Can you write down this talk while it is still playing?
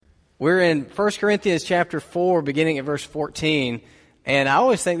We're in 1 Corinthians chapter 4, beginning at verse 14, and I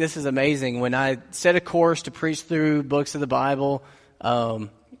always think this is amazing. When I set a course to preach through books of the Bible, I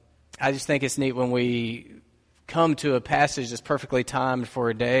just think it's neat when we come to a passage that's perfectly timed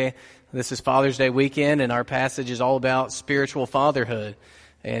for a day. This is Father's Day weekend, and our passage is all about spiritual fatherhood,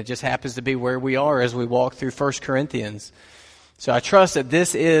 and it just happens to be where we are as we walk through 1 Corinthians. So I trust that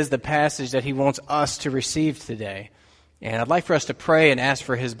this is the passage that he wants us to receive today. And I'd like for us to pray and ask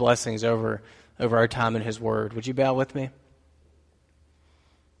for his blessings over our time in his word. Would you bow with me?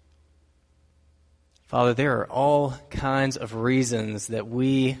 Father, there are all kinds of reasons that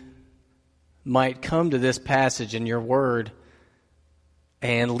we might come to this passage in your word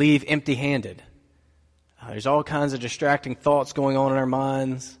and leave empty-handed. There's all kinds of distracting thoughts going on in our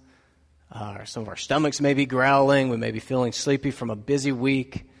minds. Some of our stomachs may be growling. We may be feeling sleepy from a busy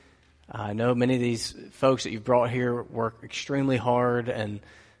week. I know many of these folks that you've brought here work extremely hard, and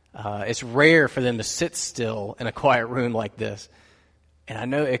it's rare for them to sit still in a quiet room like this. And I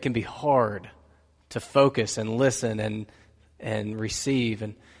know it can be hard to focus and listen and receive.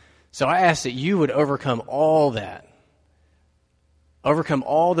 And so I ask that you would overcome all that, overcome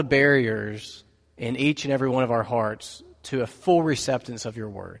all the barriers in each and every one of our hearts to a full receptance of your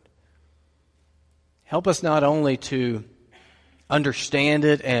word. Help us not only to understand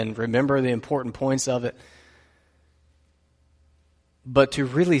it and remember the important points of it, but to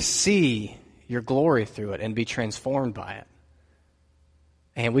really see your glory through it and be transformed by it.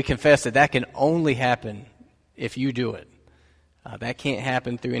 And we confess that can only happen if you do it. That can't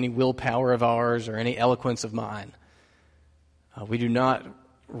happen through any willpower of ours or any eloquence of mine. We do not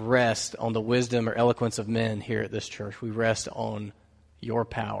rest on the wisdom or eloquence of men here at this church. We rest on your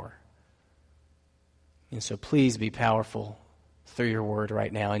power. And so please be powerful through your word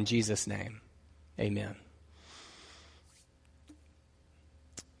right now. In Jesus' name, amen.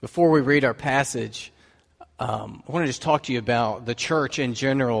 Before we read our passage, I want to just talk to you about the church in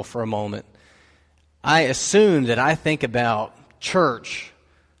general for a moment. I assume that I think about church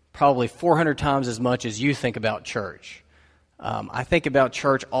probably 400 times as much as you think about church. I think about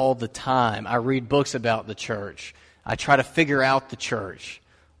church all the time. I read books about the church. I try to figure out the church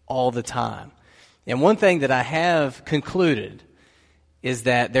all the time. And one thing that I have concluded is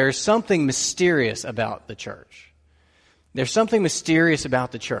that there's something mysterious about the church. There's something mysterious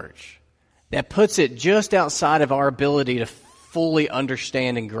about the church that puts it just outside of our ability to fully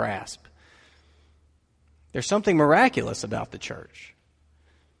understand and grasp. There's something miraculous about the church.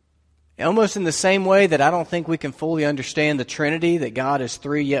 Almost in the same way that I don't think we can fully understand the Trinity, that God is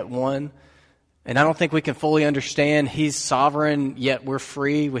three yet one, and I don't think we can fully understand He's sovereign, yet we're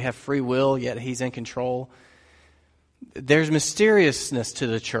free, we have free will, yet He's in control. There's mysteriousness to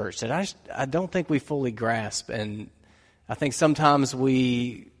the church that I don't think we fully grasp, and I think sometimes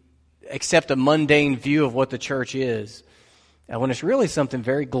we accept a mundane view of what the church is, when it's really something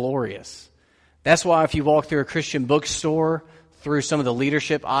very glorious. That's why if you walk through a Christian bookstore, through some of the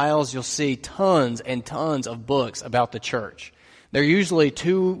leadership aisles, you'll see tons and tons of books about the church. They're usually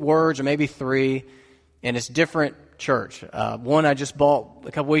 2 words or maybe 3, and it's different church. One I just bought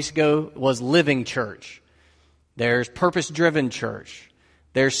a couple weeks ago was Living Church. There's Purpose-Driven Church.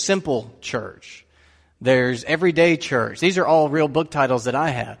 There's Simple Church. There's Everyday Church. These are all real book titles that I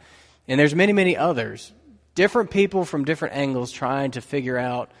have. And there's many, many others. Different people from different angles trying to figure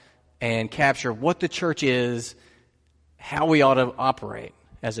out and capture what the church is, how we ought to operate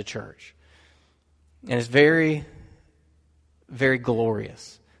as a church. And it's very, very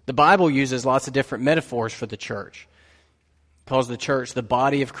glorious. The Bible uses lots of different metaphors for the church. It calls the church the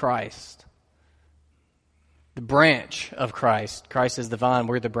body of Christ. The branch of Christ. Christ is the vine,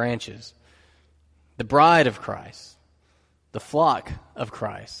 we're the branches. The bride of Christ. The flock of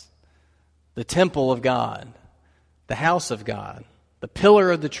Christ. The temple of God. The house of God. The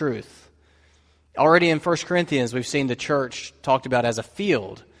pillar of the truth. Already in 1 Corinthians, we've seen the church talked about as a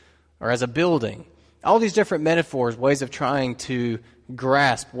field or as a building. All these different metaphors, ways of trying to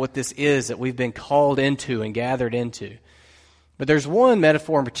grasp what this is that we've been called into and gathered into. But there's one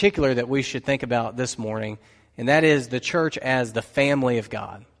metaphor in particular that we should think about this morning, and that is the church as the family of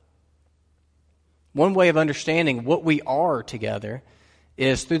God. One way of understanding what we are together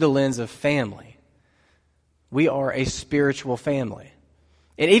is through the lens of family. We are a spiritual family.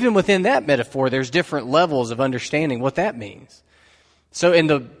 And even within that metaphor, there's different levels of understanding what that means. So in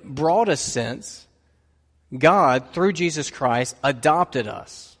the broadest sense, God, through Jesus Christ, adopted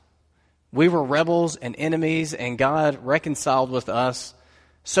us. We were rebels and enemies, and God reconciled with us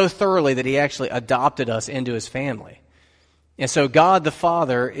so thoroughly that He actually adopted us into His family. And so God the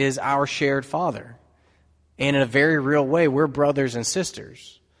Father is our shared Father. And in a very real way, we're brothers and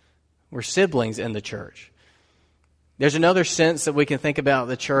sisters. We're siblings in the church. There's another sense that we can think about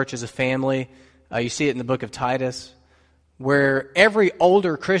the church as a family. You see it in the book of Titus, where every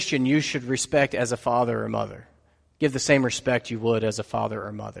older Christian you should respect as a father or mother. Give the same respect you would as a father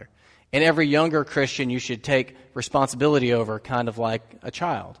or mother. And every younger Christian you should take responsibility over, kind of like a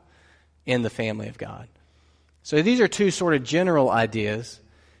child in the family of God. So these are two sort of general ideas.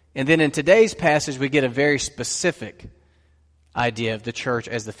 And then in today's passage, we get a very specific idea of the church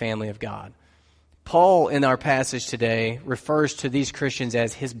as the family of God. Paul, in our passage today, refers to these Christians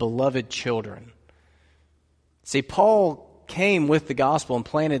as his beloved children. See, Paul came with the gospel and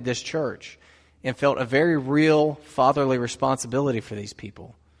planted this church and felt a very real fatherly responsibility for these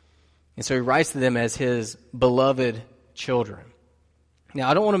people. And so he writes to them as his beloved children. Now,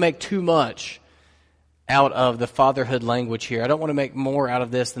 I don't want to make too much out of the fatherhood language here. I don't want to make more out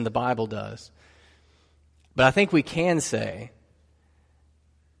of this than the Bible does. But I think we can say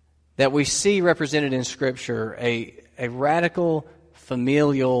that we see represented in Scripture a radical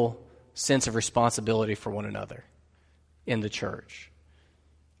familial sense of responsibility for one another in the church.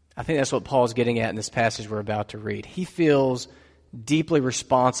 I think that's what Paul's getting at in this passage we're about to read. He feels deeply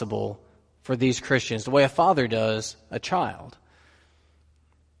responsible for these Christians the way a father does a child.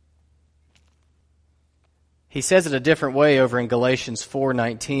 He says it a different way over in Galatians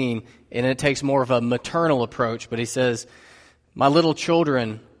 4:19, and it takes more of a maternal approach, but he says, "My little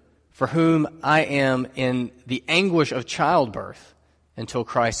children, for whom I am in the anguish of childbirth until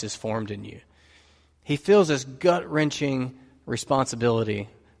Christ is formed in you." He feels this gut-wrenching responsibility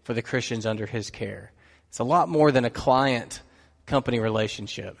for the Christians under his care. It's a lot more than a client-company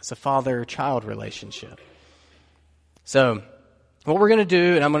relationship. It's a father-child relationship. So, what we're going to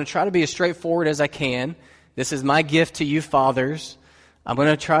do, and I'm going to try to be as straightforward as I can. This is my gift to you fathers. I'm going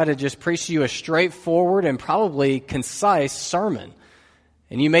to try to just preach to you a straightforward and probably concise sermon.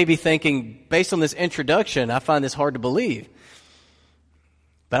 And you may be thinking, based on this introduction, I find this hard to believe.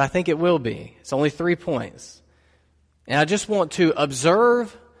 But I think it will be. It's only 3 points. And I just want to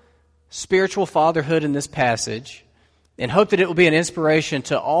observe spiritual fatherhood in this passage and hope that it will be an inspiration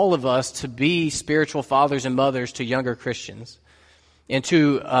to all of us to be spiritual fathers and mothers to younger Christians and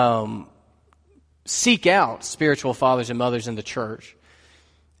to seek out spiritual fathers and mothers in the church.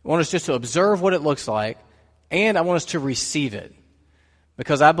 I want us just to observe what it looks like, and I want us to receive it.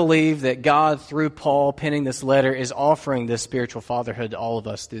 Because I believe that God, through Paul penning this letter, is offering this spiritual fatherhood to all of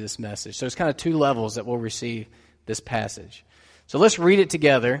us through this message. So it's kind of 2 levels that we'll receive this passage. So let's read it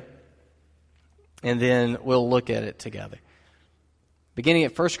together, and then we'll look at it together. Beginning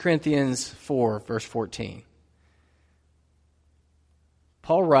at 1 Corinthians 4, verse 14.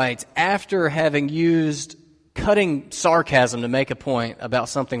 Paul writes, after having used cutting sarcasm to make a point about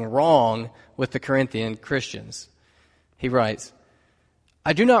something wrong with the Corinthian Christians, he writes,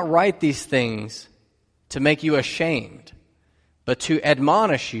 "I do not write these things to make you ashamed, but to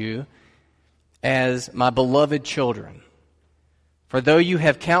admonish you as my beloved children. For though you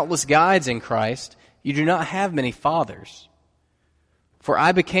have countless guides in Christ, you do not have many fathers. For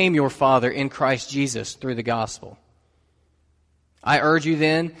I became your father in Christ Jesus through the gospel. I urge you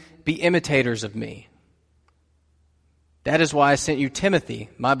then, be imitators of me. That is why I sent you Timothy,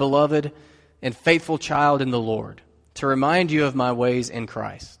 my beloved and faithful child in the Lord, to remind you of my ways in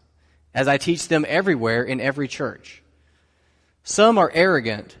Christ, as I teach them everywhere in every church. Some are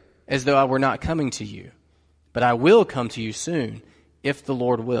arrogant, as though I were not coming to you, but I will come to you soon, if the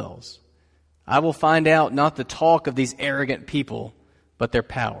Lord wills. I will find out not the talk of these arrogant people, but their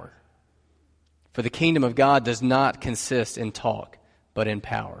power. For the kingdom of God does not consist in talk, but in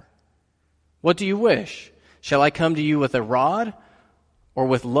power. What do you wish? Shall I come to you with a rod, or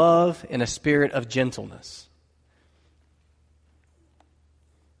with love and a spirit of gentleness?"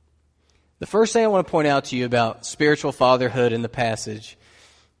 The first thing I want to point out to you about spiritual fatherhood in the passage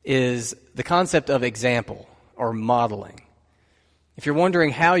is the concept of example or modeling. If you're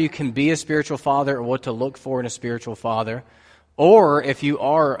wondering how you can be a spiritual father or what to look for in a spiritual father, or if you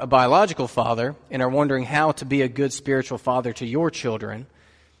are a biological father and are wondering how to be a good spiritual father to your children,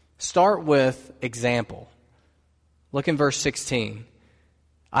 start with example. Look in verse 16.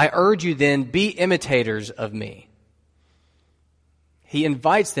 I urge you then, be imitators of me. He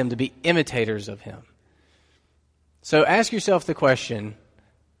invites them to be imitators of him. So ask yourself the question,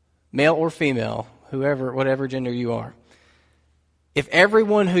 male or female, whoever, whatever gender you are, if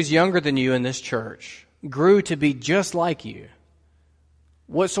everyone who's younger than you in this church grew to be just like you,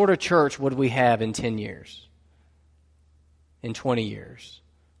 what sort of church would we have in 10 years, in 20 years,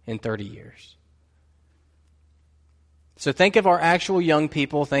 in 30 years? So think of our actual young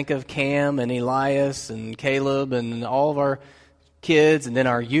people. Think of Cam and Elias and Caleb and all of our kids and then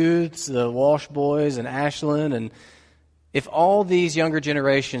our youths, the Walsh boys and Ashland, and if all these younger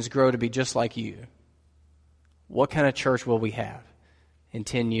generations grow to be just like you, what kind of church will we have in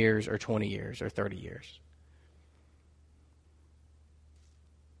 10 years or 20 years or 30 years?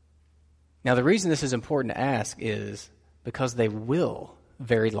 Now, the reason this is important to ask is because they will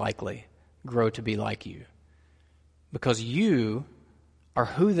very likely grow to be like you. Because you are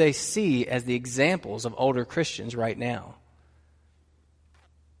who they see as the examples of older Christians right now.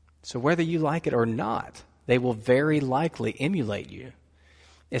 So whether you like it or not, they will very likely emulate you,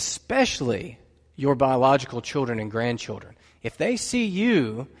 especially your biological children and grandchildren. If they see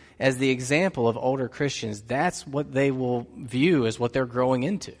you as the example of older Christians, that's what they will view as what they're growing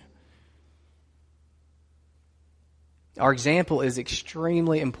into. Our example is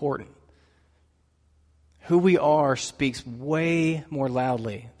extremely important. Who we are speaks way more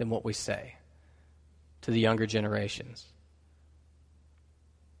loudly than what we say to the younger generations.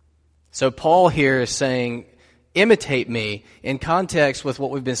 So Paul here is saying, imitate me. In context with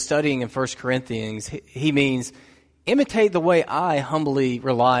what we've been studying in 1 Corinthians, he means imitate the way I humbly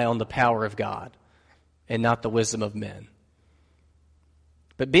rely on the power of God and not the wisdom of men.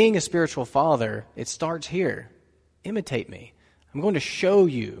 But being a spiritual father, it starts here. Imitate me. I'm going to show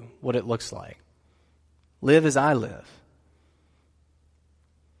you what it looks like. Live as I live.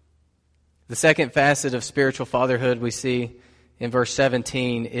 The second facet of spiritual fatherhood we see in verse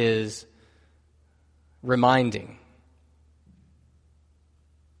 17 is reminding.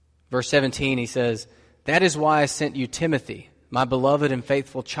 Verse 17, he says, "That is why I sent you Timothy, my beloved and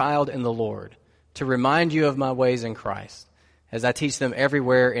faithful child in the Lord, to remind you of my ways in Christ, as I teach them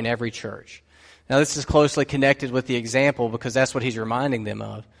everywhere in every church." Now, this is closely connected with the example because that's what he's reminding them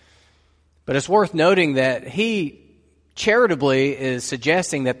of. But it's worth noting that he charitably is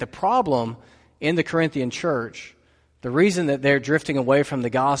suggesting that the problem in the Corinthian church, the reason that they're drifting away from the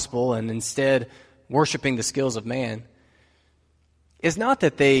gospel and instead worshiping the skills of man, is not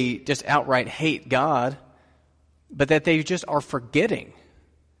that they just outright hate God, but that they just are forgetting.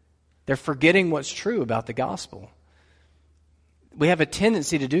 They're forgetting what's true about the gospel. We have a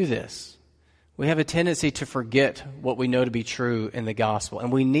tendency to do this. We have a tendency to forget what we know to be true in the gospel.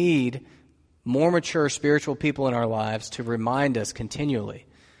 And we need more mature spiritual people in our lives to remind us continually.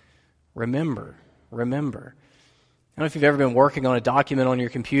 Remember. I don't know if you've ever been working on a document on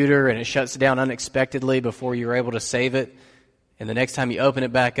your computer and it shuts down unexpectedly before you're able to save it. And the next time you open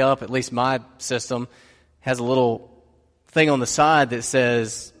it back up, at least my system has a little thing on the side that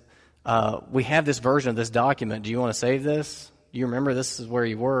says, we have this version of this document. Do you want to save this? Do you remember this is where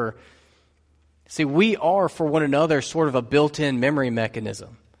you were? See, we are for one another sort of a built-in memory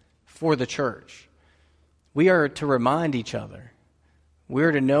mechanism for the church. We are to remind each other. We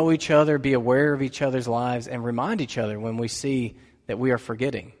are to know each other, be aware of each other's lives, and remind each other when we see that we are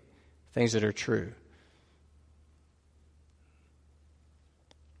forgetting things that are true.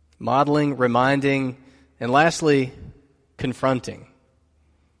 Modeling, reminding, and lastly, confronting.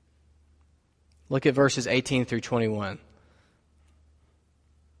 Look at verses 18 through 21.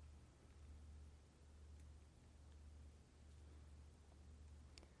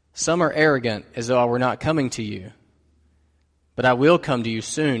 Some are arrogant, as though I were not coming to you. But I will come to you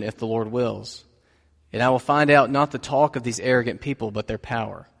soon, if the Lord wills. And I will find out not the talk of these arrogant people, but their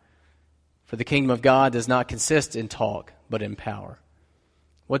power. For the kingdom of God does not consist in talk, but in power.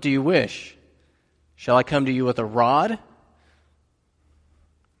 What do you wish? Shall I come to you with a rod,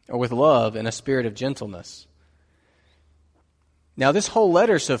 or with love and a spirit of gentleness? Now, this whole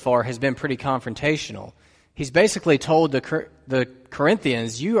letter so far has been pretty confrontational. He's basically told the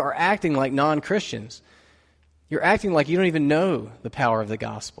Corinthians, you are acting like non-Christians. You're acting like you don't even know the power of the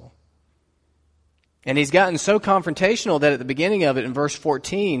gospel. And he's gotten so confrontational that at the beginning of it, in verse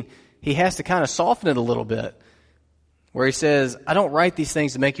 14, he has to kind of soften it a little bit, where he says, I don't write these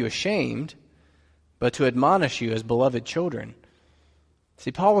things to make you ashamed, but to admonish you as beloved children.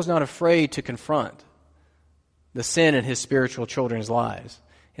 See, Paul was not afraid to confront the sin in his spiritual children's lives.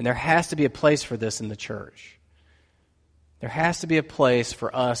 And there has to be a place for this in the church. There has to be a place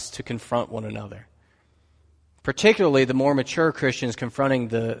for us to confront one another. Particularly the more mature Christians confronting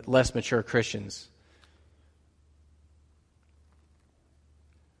the less mature Christians.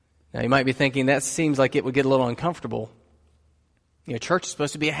 Now you might be thinking that seems like it would get a little uncomfortable. You know, church is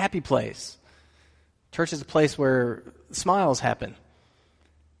supposed to be a happy place. Church is a place where smiles happen.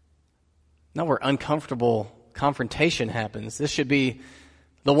 Not where uncomfortable confrontation happens. This should be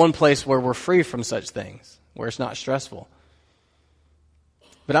the one place where we're free from such things, where it's not stressful.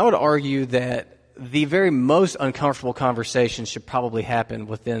 But I would argue that the very most uncomfortable conversations should probably happen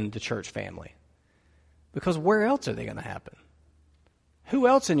within the church family. Because where else are they going to happen? Who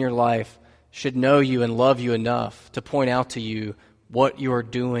else in your life should know you and love you enough to point out to you what you are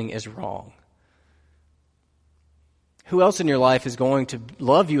doing is wrong? Who else in your life is going to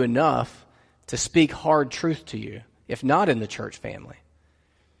love you enough to speak hard truth to you, if not in the church family?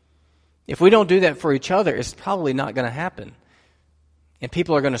 If we don't do that for each other, it's probably not going to happen. And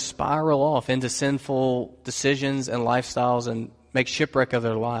people are going to spiral off into sinful decisions and lifestyles and make shipwreck of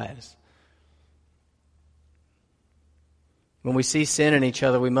their lives. When we see sin in each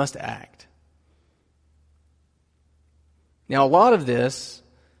other, we must act. Now, a lot of this,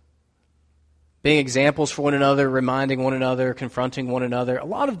 being examples for one another, reminding one another, confronting one another, a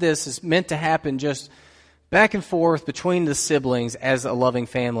lot of this is meant to happen just back and forth between the siblings as a loving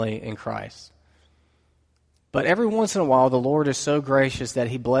family in Christ. But every once in a while, the Lord is so gracious that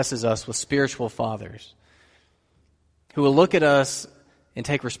He blesses us with spiritual fathers who will look at us and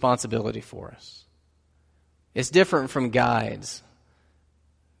take responsibility for us. It's different from guides.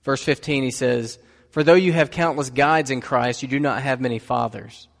 Verse 15, he says, "For though you have countless guides in Christ, you do not have many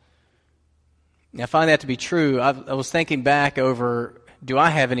fathers." Now, I find that to be true. I was thinking back over, do I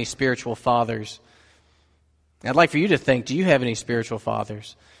have any spiritual fathers? I'd like for you to think, do you have any spiritual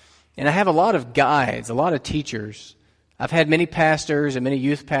fathers? And I have a lot of guides, a lot of teachers. I've had many pastors and many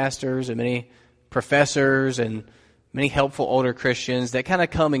youth pastors and many professors and many helpful older Christians that kind of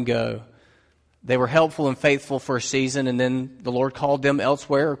come and go. They were helpful and faithful for a season, and then the Lord called them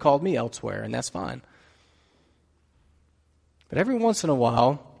elsewhere or called me elsewhere, and that's fine. But every once in a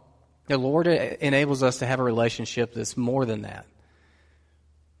while, the Lord enables us to have a relationship that's more than that.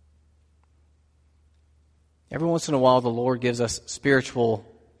 Every once in a while, the Lord gives us spiritual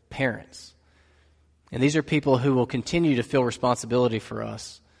parents. And these are people who will continue to feel responsibility for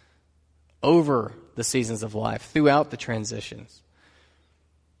us over the seasons of life, throughout the transitions.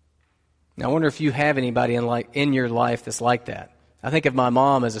 Now, I wonder if you have anybody in your life that's like that. I think of my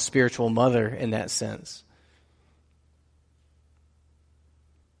mom as a spiritual mother in that sense.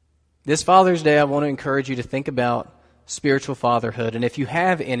 This Father's Day, I want to encourage you to think about spiritual fatherhood. And if you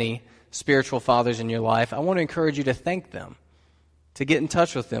have any spiritual fathers in your life, I want to encourage you to thank them, to get in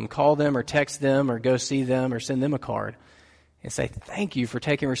touch with them, call them or text them or go see them or send them a card and say, thank you for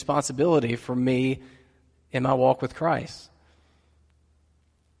taking responsibility for me in my walk with Christ.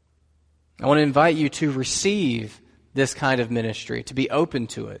 I want to invite you to receive this kind of ministry, to be open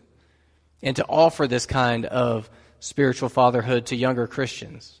to it, and to offer this kind of spiritual fatherhood to younger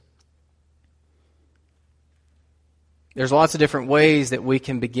Christians. There's lots of different ways that we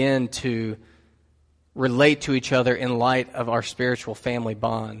can begin to relate to each other in light of our spiritual family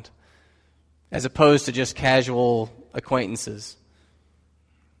bond, as opposed to just casual acquaintances.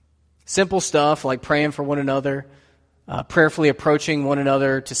 Simple stuff like praying for one another, prayerfully approaching one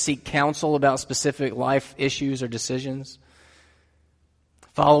another to seek counsel about specific life issues or decisions,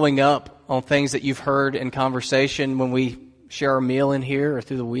 following up on things that you've heard in conversation when we share our meal in here or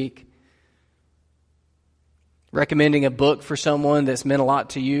through the week, recommending a book for someone that's meant a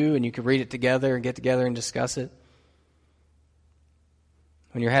lot to you and you can read it together and get together and discuss it.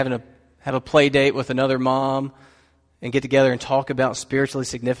 When you're have a play date with another mom and get together and talk about spiritually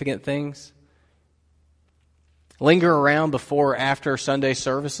significant things. Linger around before or after Sunday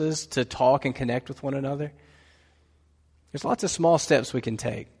services to talk and connect with one another. There's lots of small steps we can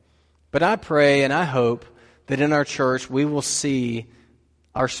take. But I pray and I hope that in our church we will see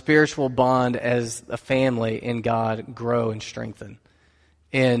our spiritual bond as a family in God grow and strengthen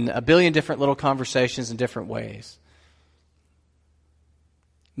in a billion different little conversations in different ways.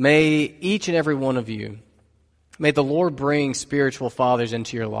 May each and every one of you, may the Lord bring spiritual fathers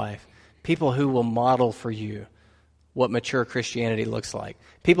into your life, people who will model for you what mature Christianity looks like,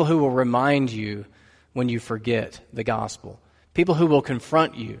 people who will remind you when you forget the gospel, people who will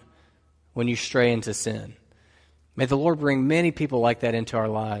confront you when you stray into sin. May the Lord bring many people like that into our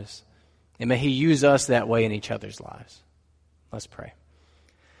lives, and may He use us that way in each other's lives. Let's pray.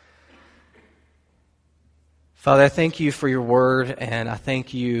 Father, I thank you for your word, and I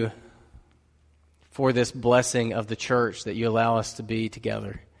thank you for this blessing of the church that you allow us to be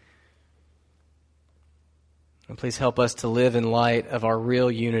together. And please help us to live in light of our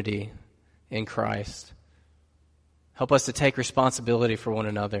real unity in Christ. Help us to take responsibility for one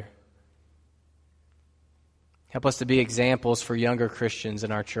another. Help us to be examples for younger Christians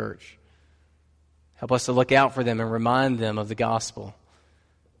in our church. Help us to look out for them and remind them of the gospel.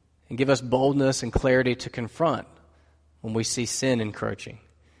 And give us boldness and clarity to confront when we see sin encroaching.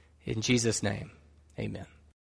 In Jesus' name, amen.